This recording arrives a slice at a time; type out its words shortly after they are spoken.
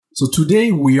So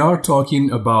today we are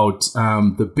talking about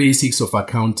the basics of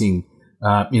accounting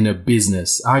in a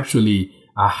business. Actually,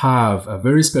 I have a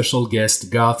very special guest,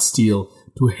 Garth Steele,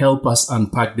 to help us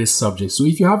unpack this subject. So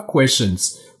if you have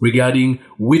questions regarding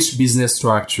which business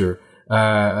structure,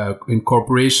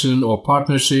 incorporation or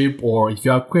partnership, or if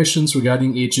you have questions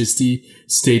regarding HST,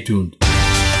 stay tuned.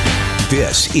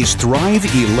 This is Thrive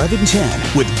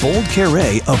 1110 with Bold Care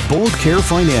of Bold Care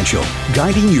Financial,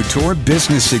 guiding you toward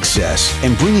business success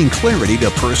and bringing clarity to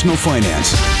personal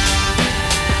finance.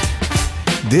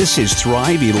 This is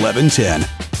Thrive 1110.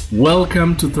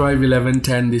 Welcome to Thrive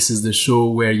 1110. This is the show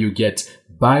where you get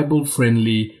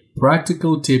Bible-friendly,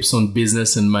 practical tips on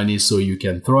business and money so you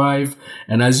can thrive.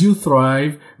 And as you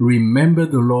thrive, remember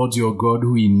the Lord your God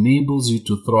who enables you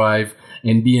to thrive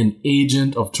and be an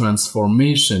agent of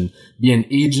transformation, be an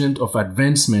agent of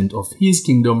advancement of His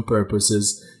kingdom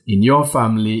purposes in your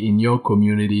family, in your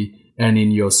community, and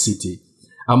in your city.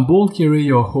 I'm Bold Care,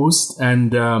 your host,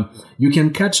 and you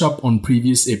can catch up on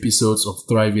previous episodes of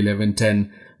Thrive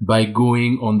 1110 by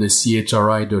going on the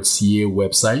chri.ca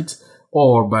website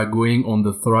or by going on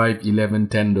the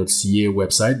thrive1110.ca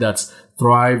website. That's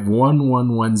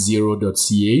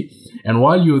thrive1110.ca. And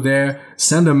while you're there,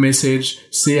 send a message,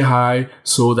 say hi,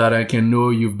 so that I can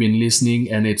know you've been listening,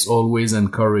 and it's always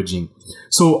encouraging.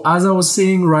 So as I was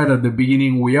saying right at the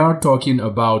beginning, we are talking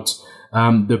about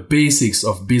the basics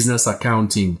of business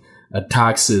accounting,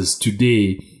 taxes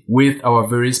today with our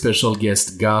very special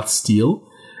guest, Garth Steele.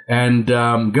 And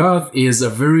Garth is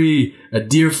a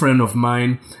dear friend of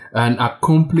mine, an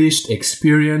accomplished,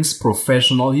 experienced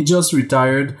professional. He just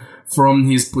retired from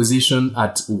his position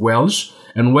at Welsh.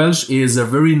 And Welsh is a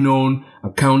very known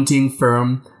accounting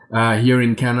firm here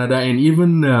in Canada and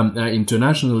even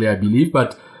internationally, I believe.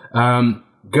 But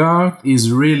Garth is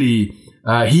really,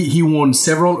 he won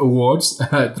several awards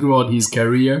throughout his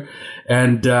career.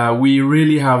 And we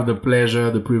really have the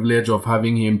privilege of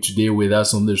having him today with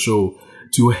us on the show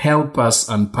to help us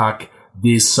unpack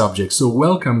this subject. So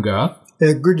welcome, Garth.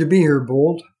 Good to be here,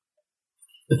 Bold.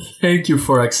 Thank you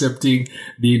for accepting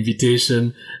the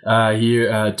invitation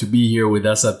here to be here with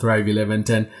us at Thrive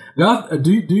 1110. Garth,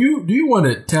 do you want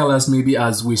to tell us maybe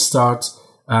as we start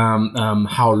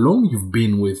how long you've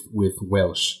been with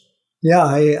Welsh? Yeah,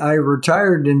 I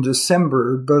retired in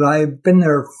December, but I've been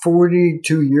there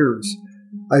 42 years.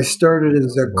 I started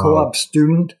as a co-op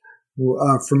student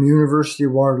from University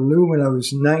of Waterloo when I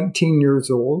was 19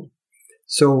 years old.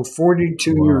 So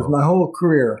 42 years, my whole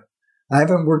career. I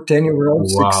haven't worked anywhere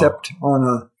else except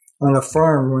on a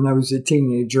farm when I was a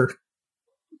teenager.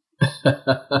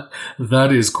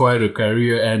 That is quite a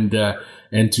career, and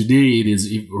today it is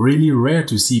really rare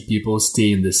to see people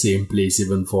stay in the same place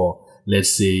even for,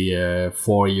 let's say,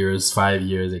 4 years, 5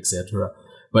 years, etc.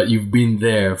 But you've been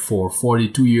there for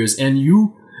 42 years, and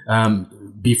you,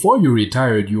 before you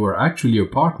retired, you were actually a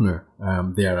partner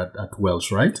there at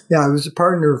Welsh, right? Yeah, I was a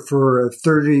partner for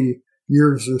 30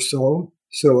 years or so.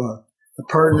 So a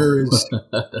partner is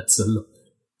that's a lot.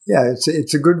 Yeah,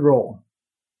 it's a good role.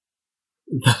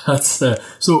 That's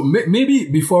so. Maybe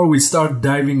before we start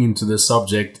diving into the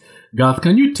subject, Garth,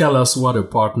 can you tell us what a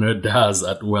partner does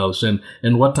at Welsh and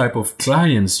what type of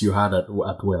clients you had at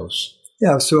Welsh?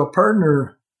 Yeah, so a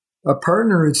partner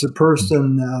is a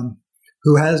person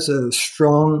who has a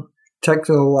strong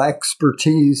technical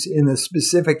expertise in a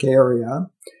specific area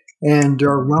and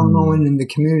are well known in the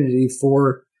community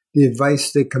for the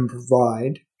advice they can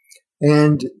provide.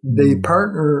 And the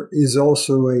partner is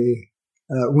also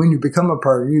when you become a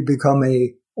partner, you become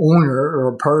a owner or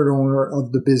a part owner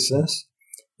of the business.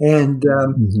 And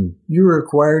you're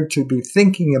required to be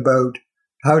thinking about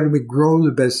how do we grow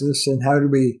the business and how do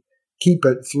we keep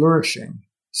it flourishing.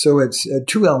 So it's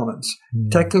two elements,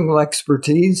 technical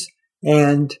expertise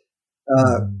and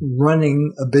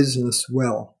running a business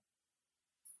well.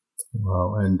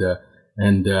 Wow.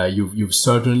 And you've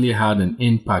certainly had an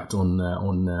impact on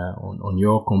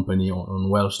your company, on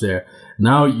Welsh there.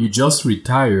 Now you just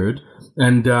retired,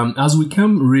 and as we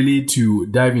come really to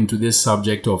dive into this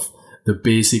subject of the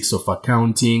basics of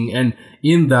accounting, and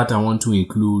in that I want to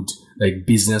include like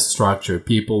business structure.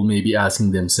 People may be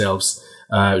asking themselves,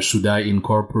 should I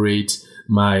incorporate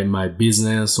my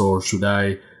business, or should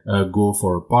I go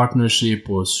for a partnership,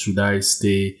 or should I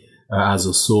stay as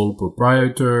a sole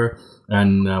proprietor?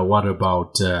 And what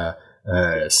about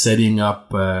setting up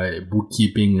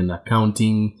bookkeeping and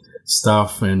accounting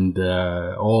stuff and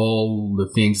all the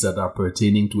things that are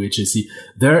pertaining to HSC?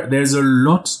 There's a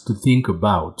lot to think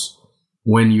about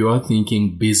when you are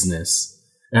thinking business.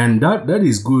 And that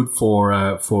is good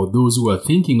for those who are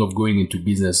thinking of going into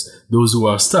business, those who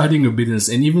are starting a business,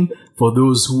 and even for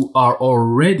those who are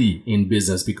already in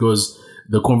business, because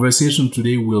the conversation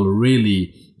today will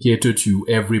really cater to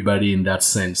everybody in that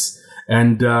sense.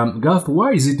 And Garth,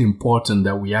 why is it important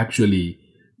that we actually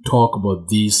talk about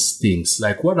these things?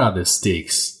 Like, what are the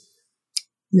stakes?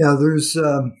 Yeah, there's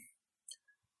a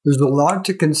lot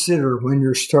to consider when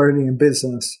you're starting a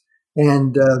business,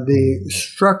 and the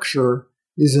structure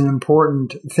is an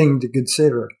important thing to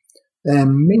consider.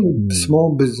 And many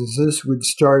small businesses would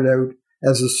start out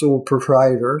as a sole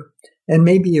proprietor, and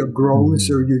maybe it grows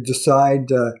or you decide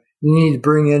you need to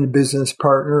bring in a business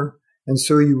partner, and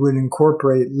so you would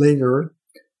incorporate later,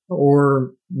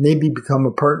 or maybe become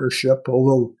a partnership,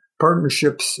 although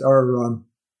partnerships are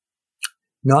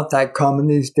not that common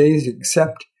these days,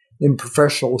 except in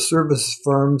professional services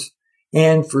firms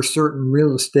and for certain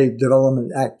real estate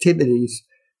development activities,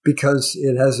 because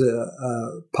it has a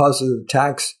positive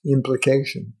tax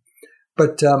implication.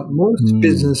 But most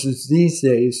businesses these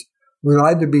days will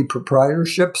either be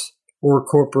proprietorships or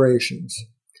corporations.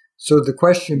 So the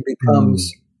question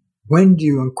becomes, when do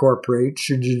you incorporate?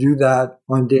 Should you do that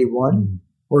on day one,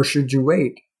 or should you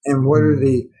wait? And what are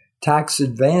the tax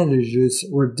advantages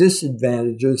or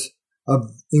disadvantages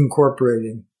of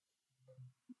incorporating?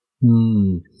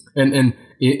 And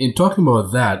in talking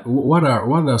about that, what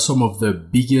are some of the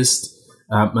biggest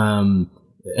and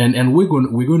we're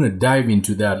going to dive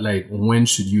into that, like when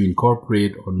should you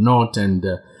incorporate or not, and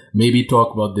maybe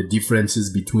talk about the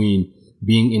differences between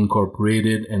being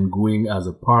incorporated and going as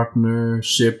a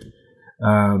partnership.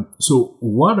 So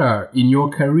what are, in your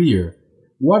career,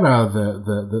 what are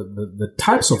the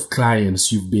types of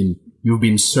clients you've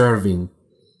been serving,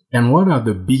 and what are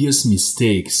the biggest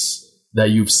mistakes that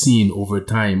you've seen over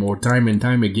time, or time and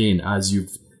time again, as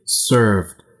you've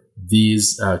served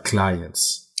these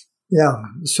clients? Yeah.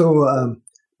 So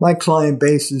my client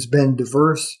base has been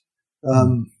diverse.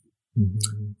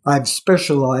 I've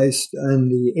specialized in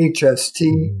the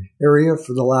HST area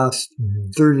for the last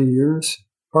 30 years.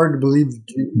 Hard to believe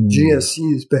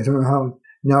GSC has been around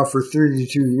now for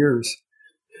 32 years.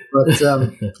 But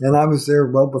and I was there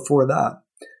well before that.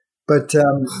 But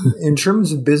in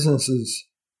terms of businesses,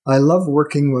 I love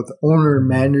working with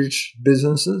owner-managed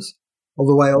businesses,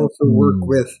 although I also work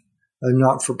with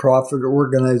not-for-profit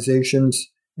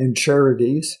organizations and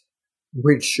charities,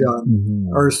 which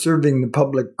are serving the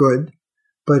public good.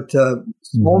 But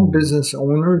small business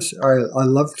owners, I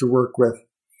love to work with.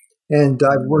 And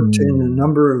I've worked in a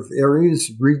number of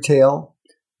areas: retail,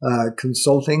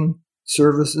 consulting,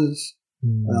 services.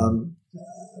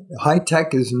 High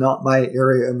tech is not my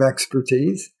area of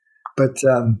expertise, but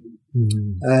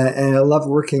and I love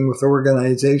working with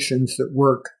organizations that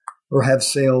work or have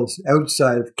sales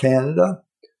outside of Canada,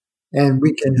 and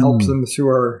we can help them through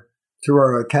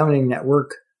our accounting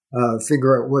network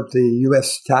figure out what the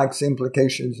U.S. tax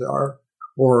implications are,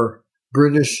 or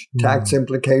British tax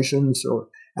implications, or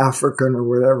African, or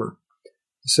whatever.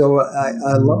 So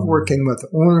I love working with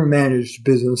owner-managed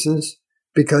businesses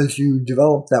because you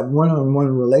develop that one-on-one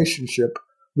relationship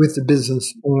with the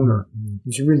business owner.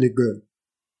 It's really good.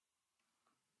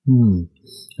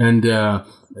 And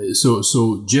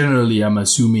so generally, I'm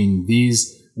assuming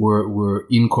these were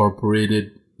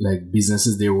incorporated like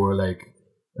businesses. They were like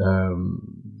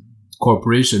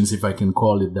corporations, if I can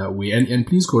call it that way. And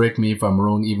please correct me if I'm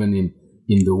wrong, even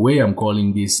in the way I'm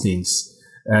calling these things.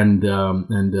 And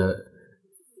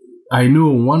I know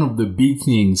one of the big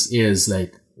things is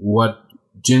like what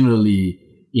generally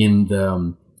in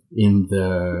the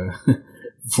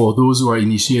for those who are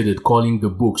initiated, calling the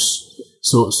books.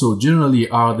 So generally,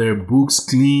 are their books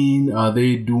clean? Are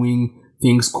they doing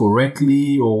things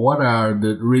correctly? Or what are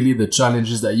really the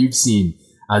challenges that you've seen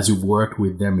as you've worked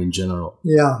with them in general?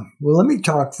 Yeah. Well, let me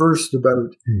talk first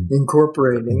about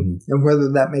incorporating and whether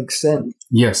that makes sense.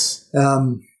 Yes.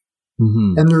 And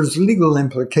there's legal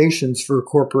implications for a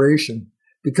corporation,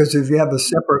 because if you have a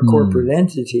separate corporate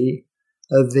entity,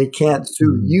 they can't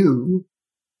sue you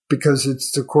because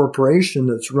it's the corporation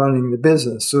that's running the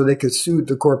business. So they could sue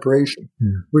the corporation,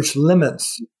 which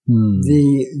limits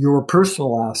your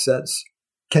personal assets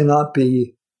cannot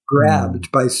be grabbed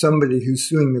by somebody who's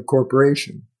suing the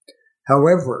corporation.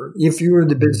 However, if you were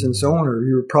the business owner,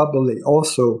 you're probably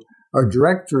also a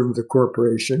director of the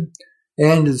corporation.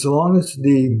 And as long as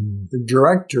the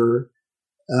director,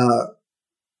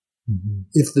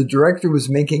 if the director was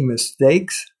making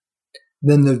mistakes,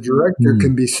 then the director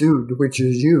can be sued, which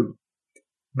is you.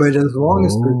 But as long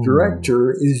as the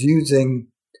director is using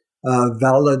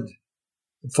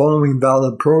following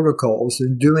valid protocols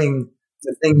and doing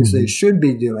the things they should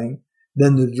be doing,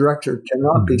 then the director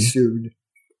cannot be sued,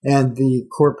 and the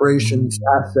corporation's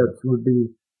assets would be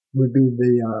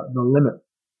the limit.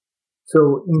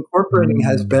 So incorporating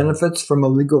has benefits from a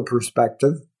legal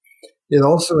perspective. It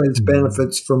also has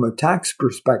benefits from a tax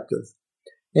perspective.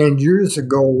 And years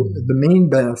ago, the main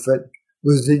benefit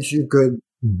was that you could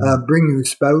bring your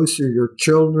spouse or your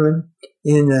children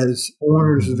in as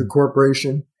owners of the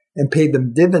corporation and pay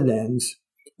them dividends.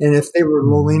 And if they were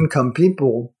low-income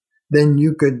people, then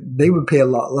they would pay a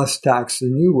lot less tax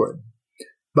than you would.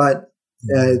 But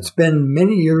it's been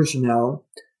many years now,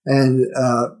 and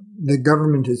the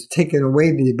government has taken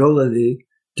away the ability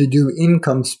to do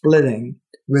income splitting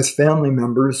with family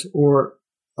members or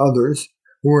others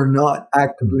who are not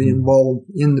actively involved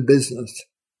in the business.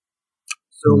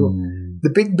 So the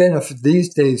big benefit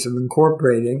these days of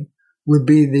incorporating would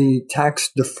be the tax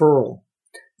deferral.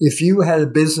 If you had a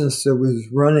business that was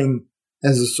running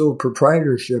as a sole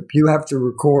proprietorship, you have to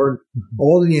record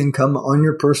all the income on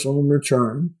your personal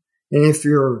return. And if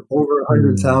you're over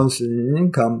 100,000 in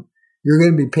income, you're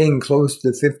going to be paying close to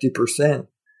 50%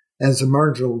 as a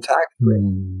marginal tax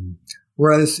rate.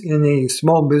 Whereas in a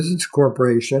small business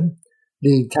corporation,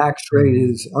 the tax rate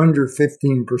is under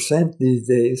 15% these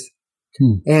days.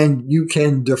 And you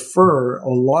can defer a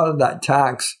lot of that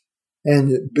tax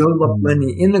and build up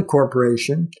money in the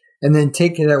corporation and then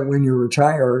take it out when you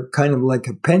retire, kind of like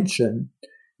a pension,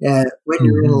 and when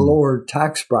you're in a lower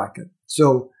tax bracket.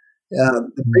 So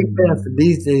the big benefit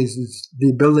these days is the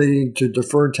ability to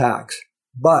defer tax.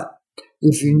 But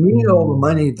if you need all the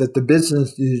money that the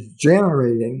business is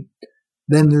generating,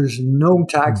 then there's no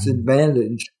tax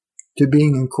advantage to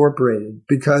being incorporated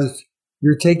because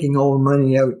you're taking all the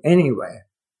money out anyway.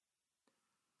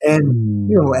 And,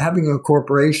 having a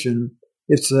corporation,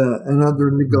 it's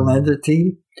another legal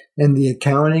entity, and the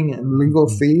accounting and legal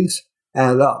fees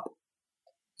add up.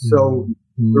 So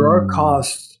there are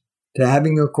costs to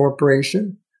having a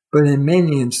corporation, but in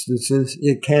many instances,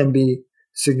 it can be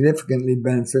significantly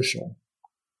beneficial.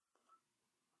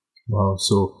 Wow.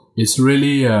 So it's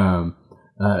really,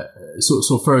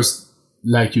 so first,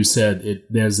 like you said,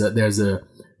 there's a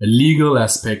legal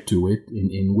aspect to it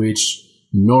in which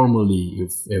normally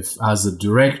if as a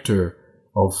director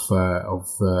of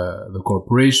the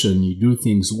corporation you do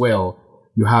things well,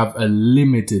 you have a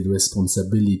limited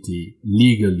responsibility,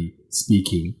 legally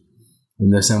speaking, in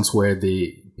the sense where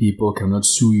the people cannot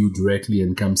sue you directly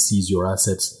and come seize your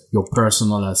assets, your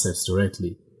personal assets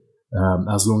directly,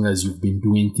 as long as you've been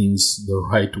doing things the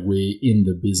right way in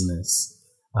the business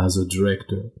as a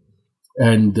director.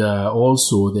 And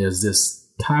also there's this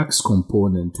tax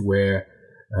component where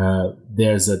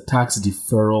there's a tax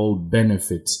deferral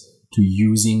benefit to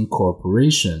using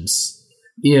corporations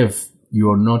if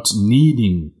you're not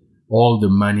needing all the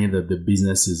money that the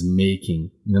business is making.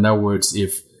 In other words,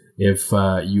 if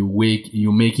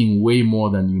you're making way more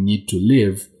than you need to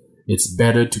live, it's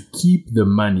better to keep the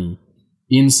money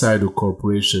inside a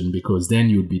corporation because then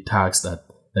you'll be taxed at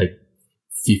like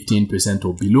 15%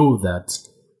 or below that,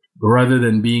 rather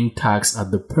than being taxed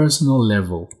at the personal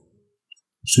level.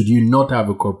 Should you not have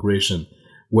a corporation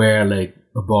where like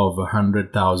above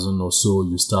 100,000 or so,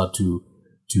 you start to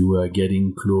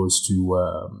getting close to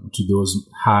those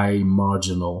high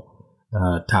marginal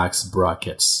tax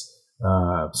brackets.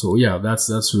 So yeah,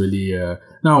 that's really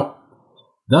now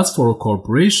that's for a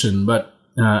corporation. But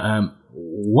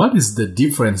what is the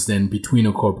difference then between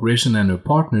a corporation and a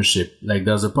partnership? Like,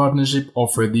 does a partnership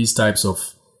offer these types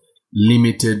of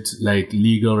limited like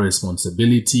legal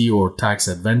responsibility or tax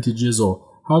advantages, or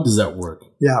how does that work?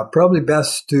 Yeah, probably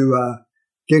best to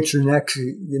get your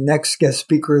next guest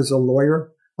speaker as a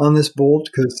lawyer on this, Bolt,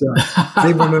 because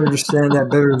they will understand that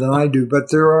better than I do. But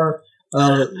there are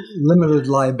limited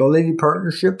liability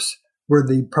partnerships where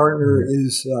the partner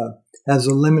has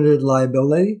a limited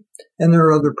liability, and there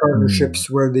are other partnerships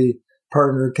where the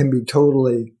partner can be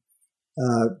totally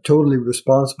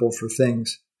responsible for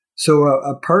things. So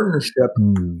a partnership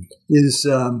is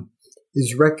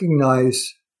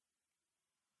recognized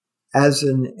as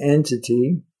an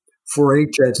entity for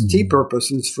HST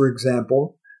purposes, for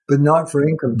example, but not for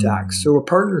income tax. So a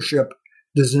partnership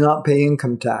does not pay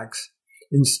income tax.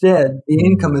 Instead, the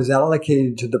income is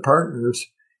allocated to the partners,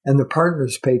 and the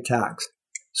partners pay tax.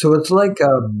 So it's like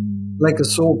a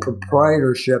sole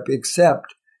proprietorship,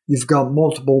 except you've got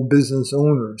multiple business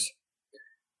owners.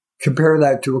 Compare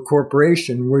that to a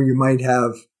corporation where you might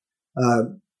have,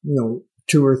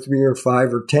 2 or 3 or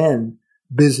 5 or 10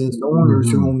 business owners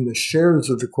who own the shares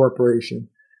of the corporation,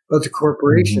 but the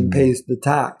corporation pays the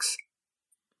tax.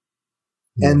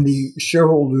 And the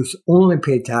shareholders only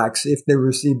pay tax if they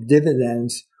receive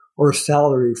dividends or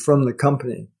salary from the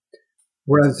company.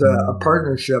 Whereas a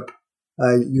partnership,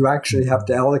 you actually have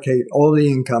to allocate all the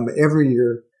income every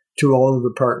year to all of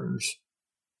the partners.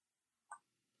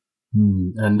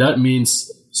 And that means,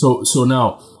 so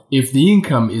now, if the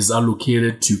income is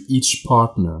allocated to each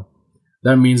partner,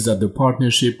 that means that the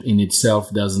partnership in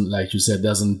itself doesn't, like you said,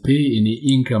 doesn't pay any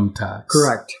income tax.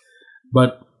 Correct.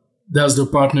 But does the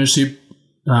partnership,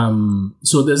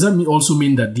 so does that also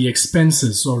mean that the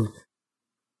expenses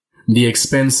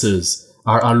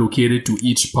are allocated to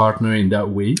each partner in that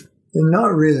way?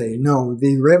 Not really. No,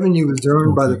 the revenue is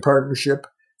earned by the partnership.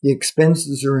 The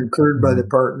expenses are incurred by the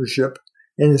partnership,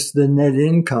 and it's the net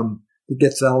income that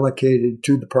gets allocated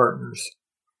to the partners.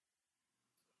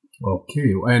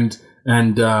 Okay,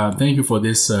 and thank you for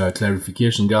this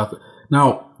clarification, Garth.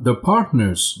 Now, the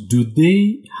partners, do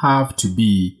they have to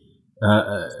be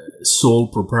sole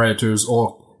proprietors,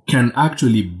 or can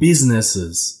actually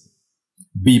businesses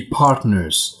be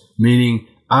partners? Meaning,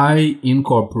 I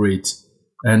incorporate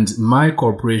and my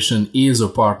corporation is a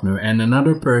partner, and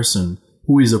another person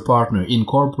who is a partner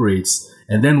incorporates,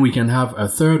 and then we can have a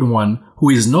third one who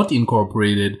is not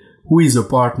incorporated, who is a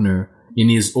partner in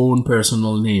his own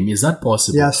personal name. Is that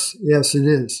possible? Yes, it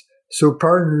is. So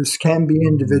partners can be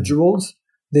individuals,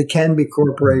 they can be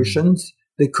corporations,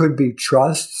 they could be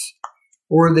trusts,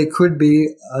 or they could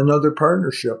be another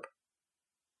partnership.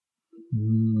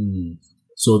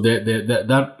 So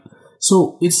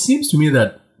so it seems to me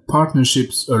that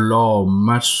partnerships allow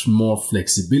much more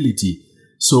flexibility.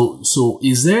 So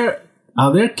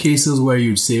are there cases where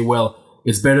you'd say, well,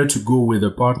 it's better to go with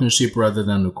a partnership rather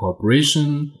than a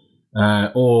corporation,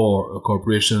 or a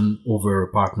corporation over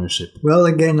a partnership? Well,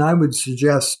 again, I would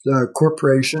suggest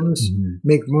corporations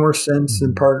make more sense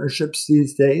than partnerships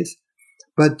these days.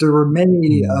 But there are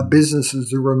many businesses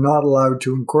that were not allowed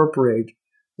to incorporate.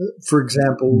 For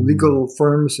example, legal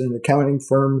firms and accounting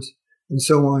firms and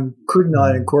so on could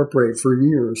not incorporate for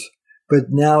years. But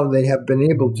now they have been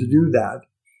able to do that.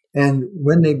 And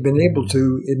when they've been able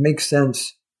to, it makes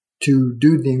sense to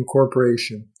do the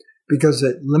incorporation because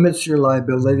it limits your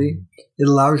liability. It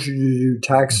allows you to do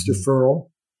tax deferral.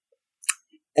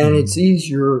 And it's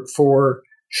easier for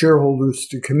shareholders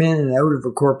to come in and out of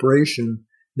a corporation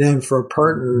than for a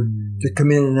partner to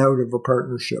come in and out of a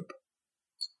partnership.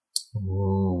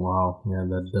 Oh, wow.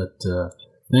 Yeah,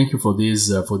 thank you for these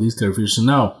clarifications.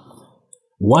 Now,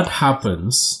 what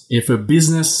happens if a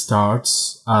business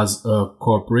starts as a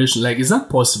corporation? Like, is that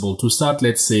possible to start,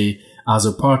 let's say, as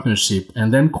a partnership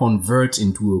and then convert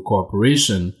into a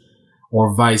corporation,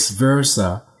 or vice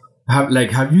versa?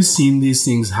 Have you seen these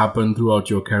things happen throughout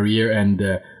your career? And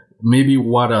maybe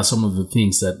what are some of the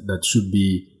things that should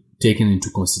be taken into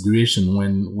consideration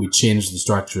when we change the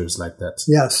structures like that?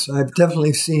 Yes, I've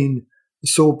definitely seen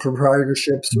sole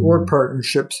proprietorships or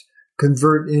partnerships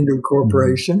convert into a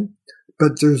corporation.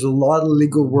 But there's a lot of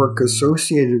legal work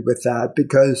associated with that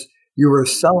because you are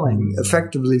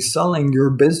effectively selling your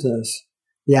business,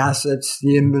 the assets,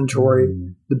 the inventory,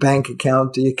 the bank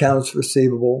account, the accounts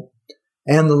receivable,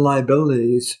 and the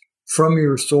liabilities from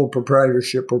your sole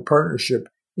proprietorship or partnership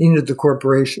into the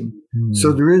corporation.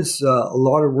 So there is a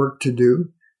lot of work to do.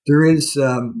 There is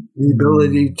the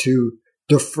ability to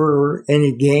defer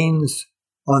any gains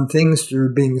on things that are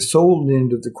being sold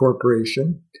into the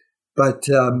corporation. But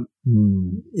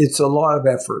it's a lot of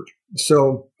effort.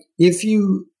 So if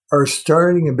you are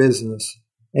starting a business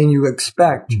and you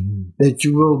expect that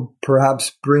you will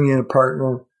perhaps bring in a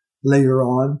partner later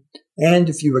on, and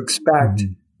if you expect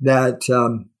that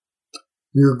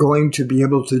you're going to be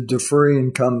able to defer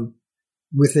income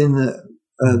within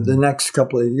the next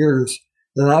couple of years,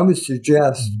 then I would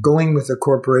suggest going with a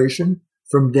corporation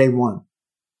from day one.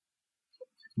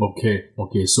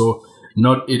 Okay. So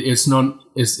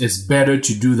it's better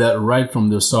to do that right from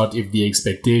the start if the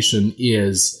expectation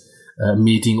is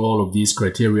meeting all of these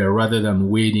criteria, rather than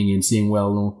waiting and saying,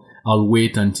 well, no, I'll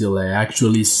wait until I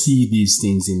actually see these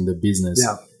things in the business.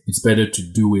 Yeah. It's better to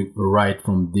do it right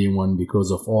from day one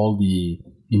because of all the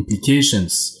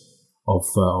implications of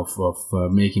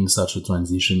making such a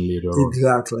transition later on.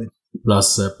 Exactly.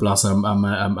 Plus,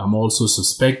 I'm also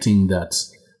suspecting that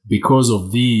because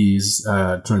of these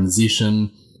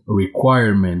transition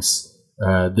requirements,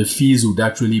 the fees would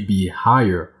actually be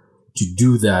higher to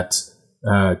do that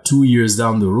 2 years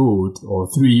down the road or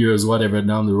 3 years, whatever,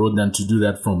 down the road than to do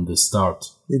that from the start.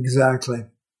 Exactly.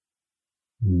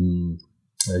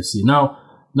 I see. Now,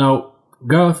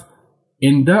 Garth,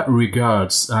 in that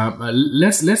regards,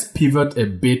 let's pivot a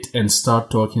bit and start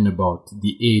talking about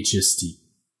the HST.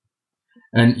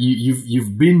 And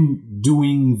you've been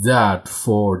doing that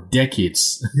for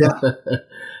decades. Yeah.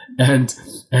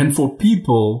 And for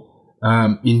people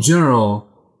in general,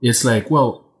 it's like,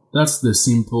 well, that's the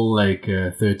simple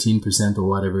 13% or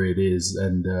whatever it is,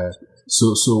 and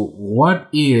so what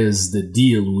is the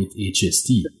deal with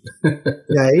HST?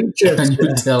 Yeah, HST. Can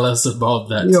you tell us about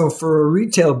that? For a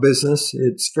retail business,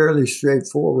 it's fairly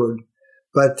straightforward,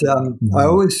 but I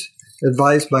always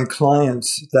advise my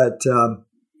clients that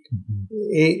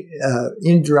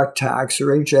indirect tax or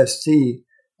HST,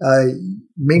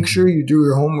 make sure you do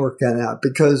your homework on that,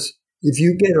 because if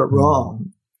you get it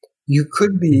wrong, you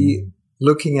could be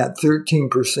looking at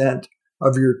 13%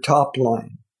 of your top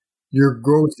line, your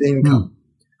gross income.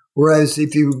 Whereas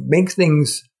if you make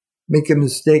a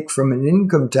mistake from an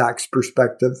income tax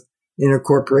perspective in a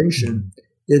corporation,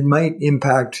 it might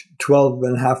impact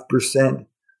 12.5%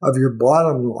 of your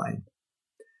bottom line.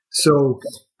 So,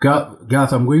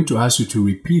 Garth, I'm going to ask you to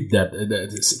repeat that.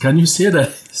 Can you say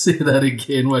that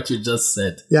again, what you just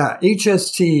said? Yeah,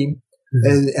 HST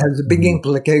has a big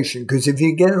implication, because if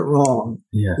you get it wrong,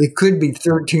 it could be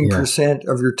 13%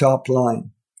 of your top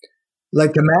line.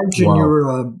 Like, imagine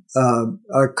you're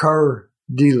a car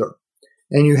dealer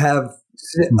and you have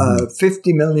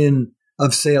 50 million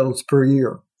of sales per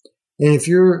year. And if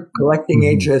you're collecting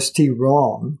HST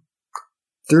wrong,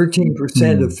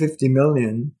 13% of 50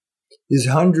 million is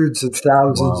hundreds of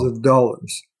thousands of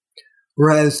dollars.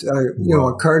 Whereas,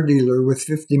 a car dealer with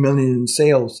 50 million in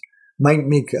sales might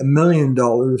make $1 million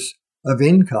of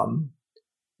income,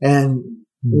 and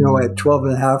at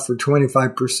 12.5 or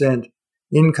 25%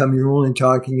 income, you're only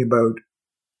talking about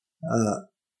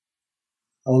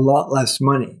a lot less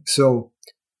money. So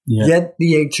get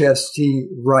the HST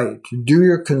right. Do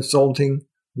your consulting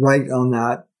right on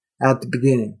that at the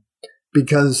beginning,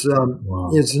 because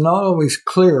it's not always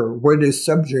clear what is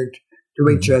subject to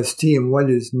HST and what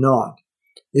is not.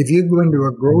 If you go into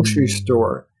a grocery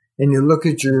store and you look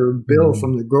at your bill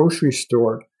from the grocery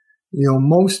store,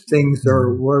 most things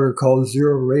are what are called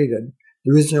zero rated.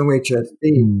 There is no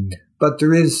HST, but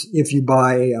there is if you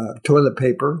buy toilet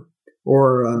paper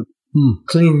or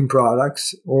cleaning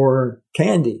products or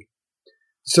candy.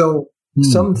 So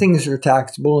some things are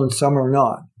taxable and some are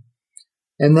not.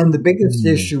 And then the biggest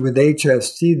issue with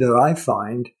HST that I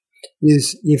find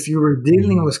is if you were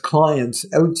dealing with clients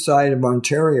outside of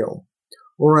Ontario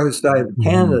or outside of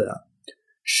Canada,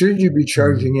 should you be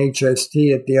charging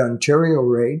HST at the Ontario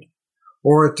rate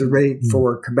or at the rate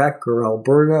for Quebec or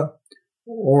Alberta,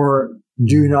 or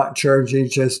do you not charge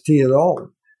HST at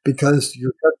all because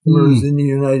your customer is in the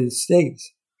United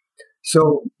States?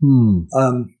 So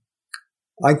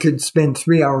I could spend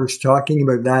 3 hours talking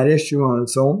about that issue on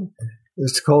its own.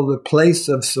 It's called the place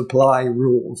of supply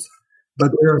rules.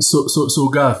 But so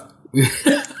Garth,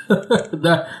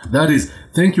 that is,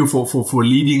 thank you for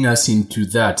leading us into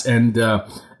that, and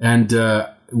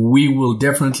we will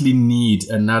definitely need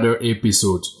another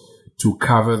episode to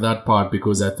cover that part,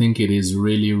 because I think it is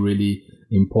really, really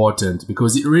important,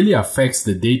 because it really affects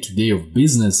the day-to-day of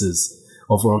businesses,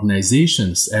 of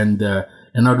organizations, and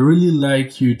I'd really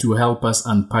like you to help us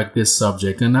unpack this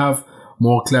subject and have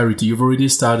more clarity. You've already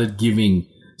started giving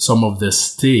some of the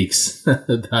stakes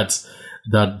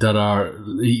that are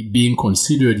being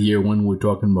considered here when we're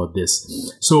talking about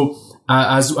this. So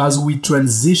as we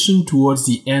transition towards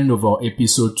the end of our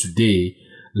episode today,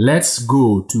 let's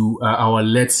go to our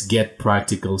Let's Get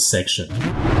Practical section.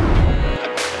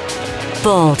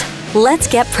 Bold. Let's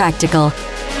get practical.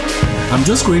 I'm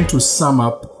just going to sum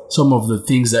up some of the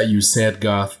things that you said,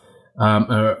 Garth,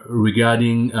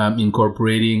 regarding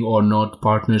incorporating or not,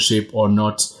 partnership or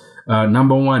not.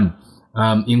 Number one,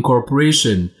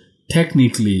 incorporation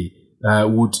technically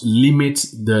would limit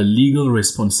the legal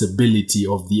responsibility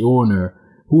of the owner,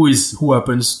 who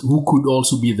could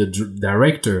also be the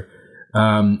director,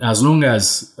 as long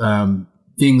as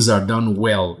things are done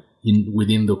well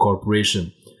within the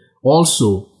corporation.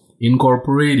 Also,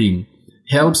 incorporating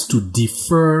helps to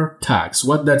defer tax.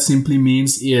 What that simply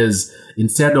means is,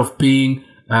 instead of paying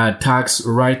tax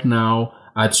right now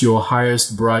at your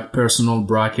highest personal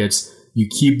brackets, you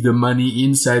keep the money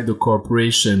inside the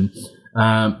corporation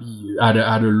at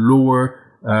a lower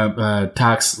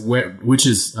tax, which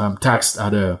is taxed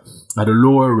at a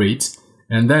lower rate,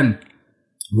 and then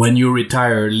when you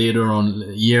retire later on,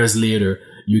 years later,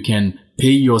 you can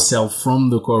pay yourself from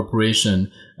the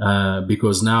corporation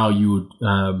because now you would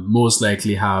most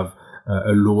likely have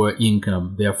a lower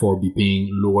income, therefore be paying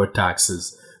lower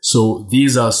taxes. So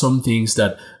these are some things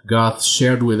that Garth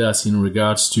shared with us in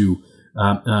regards to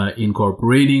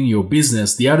incorporating your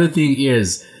business. The other thing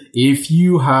is, if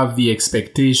you have the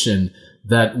expectation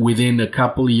that within a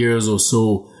couple years or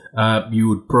so, you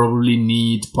would probably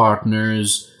need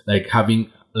partners, like having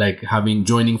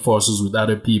joining forces with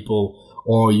other people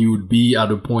or you would be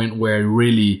at a point where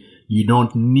really you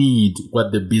don't need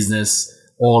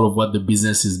all of what the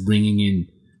business is bringing in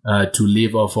to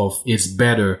live off of. It's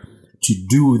better to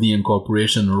do the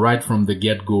incorporation right from the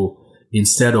get-go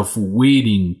instead of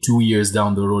waiting 2 years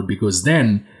down the road, because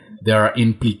then there are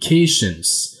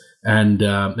implications, and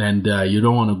you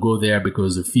don't want to go there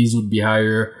because the fees would be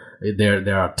higher.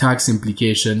 There are tax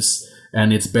implications,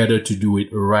 and it's better to do it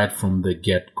right from the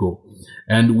get-go.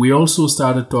 And we also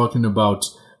started talking about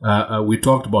we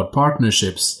talked about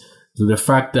partnerships, to the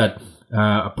fact that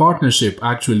a partnership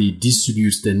actually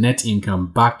distributes the net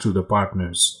income back to the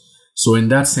partners. So in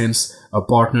that sense, a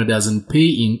partnership doesn't pay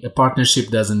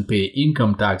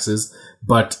income taxes,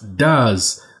 but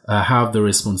does have the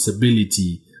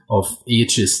responsibility of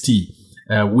HST,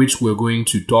 which we're going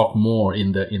to talk more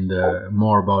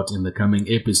about in the coming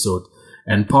episode.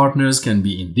 And partners can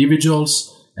be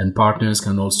individuals, and partners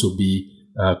can also be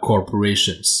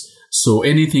corporations. So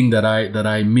anything that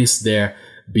I missed there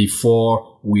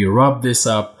before we wrap this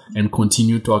up and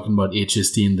continue talking about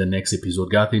HST in the next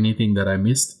episode? Got anything that I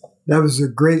missed? That was a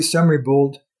great summary,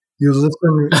 Bold. You're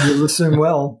listening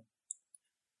well.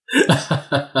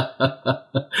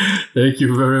 Thank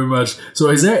you very much. So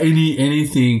is there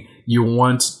anything you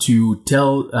want to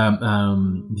tell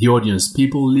the audience,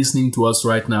 people listening to us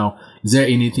right now? Is there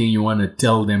anything you want to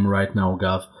tell them right now,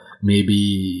 Garth?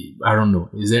 Maybe, I don't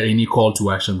know. Is there any call to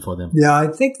action for them? Yeah, I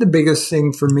think the biggest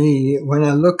thing for me, when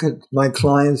I look at my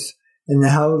clients and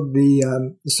how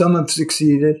some have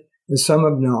succeeded and some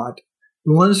have not,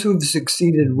 the ones who have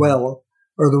succeeded well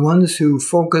are the ones who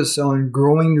focus on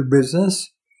growing their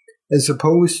business as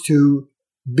opposed to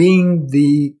being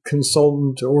the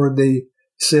consultant or the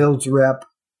sales rep.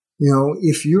 You know,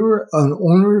 if you're an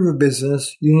owner of a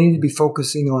business, you need to be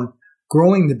focusing on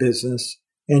growing the business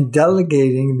and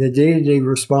delegating the day-to-day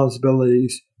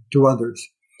responsibilities to others.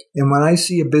 And when I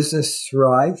see a business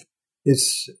thrive,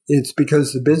 it's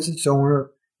because the business owner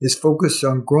is focused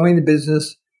on growing the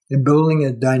business and building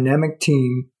a dynamic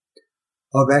team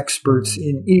of experts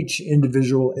in each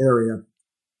individual area.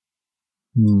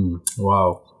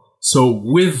 Wow. So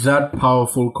with that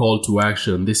powerful call to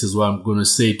action, this is what I'm going to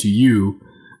say to you,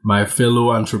 my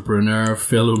fellow entrepreneur,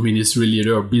 fellow ministry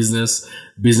leader, or business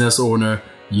owner.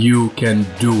 You can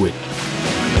do it.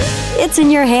 It's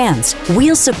in your hands.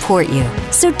 We'll support you.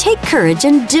 So take courage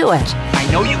and do it. I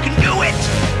know you can do it.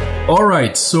 All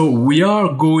right. So we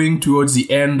are going towards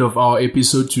the end of our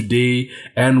episode today,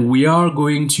 and we are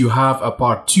going to have a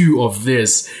part 2 of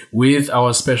this with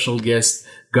our special guest,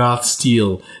 Garth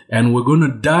Steele. And we're going to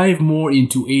dive more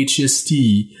into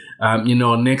HST in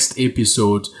our next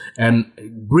episode and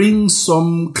bring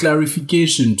some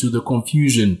clarification to the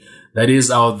confusion that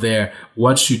is out there.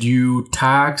 What should you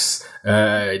tax?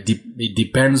 It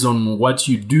depends on what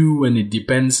you do, and it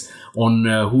depends on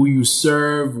who you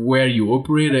serve, where you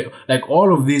operate. Like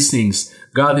all of these things,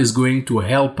 God is going to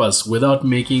help us without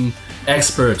making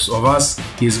experts of us.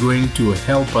 He's going to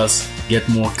help us get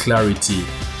more clarity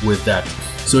with that.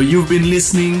 So you've been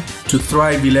listening to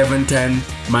Thrive 1110.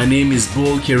 My name is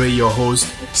Bold Kere, your host.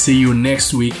 See you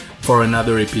next week for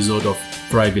another episode of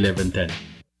Thrive 1110.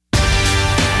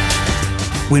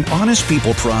 When honest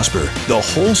people prosper, the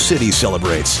whole city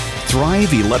celebrates.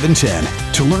 Thrive 1110.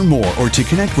 To learn more or to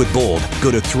connect with Bold,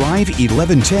 go to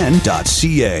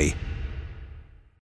thrive1110.ca.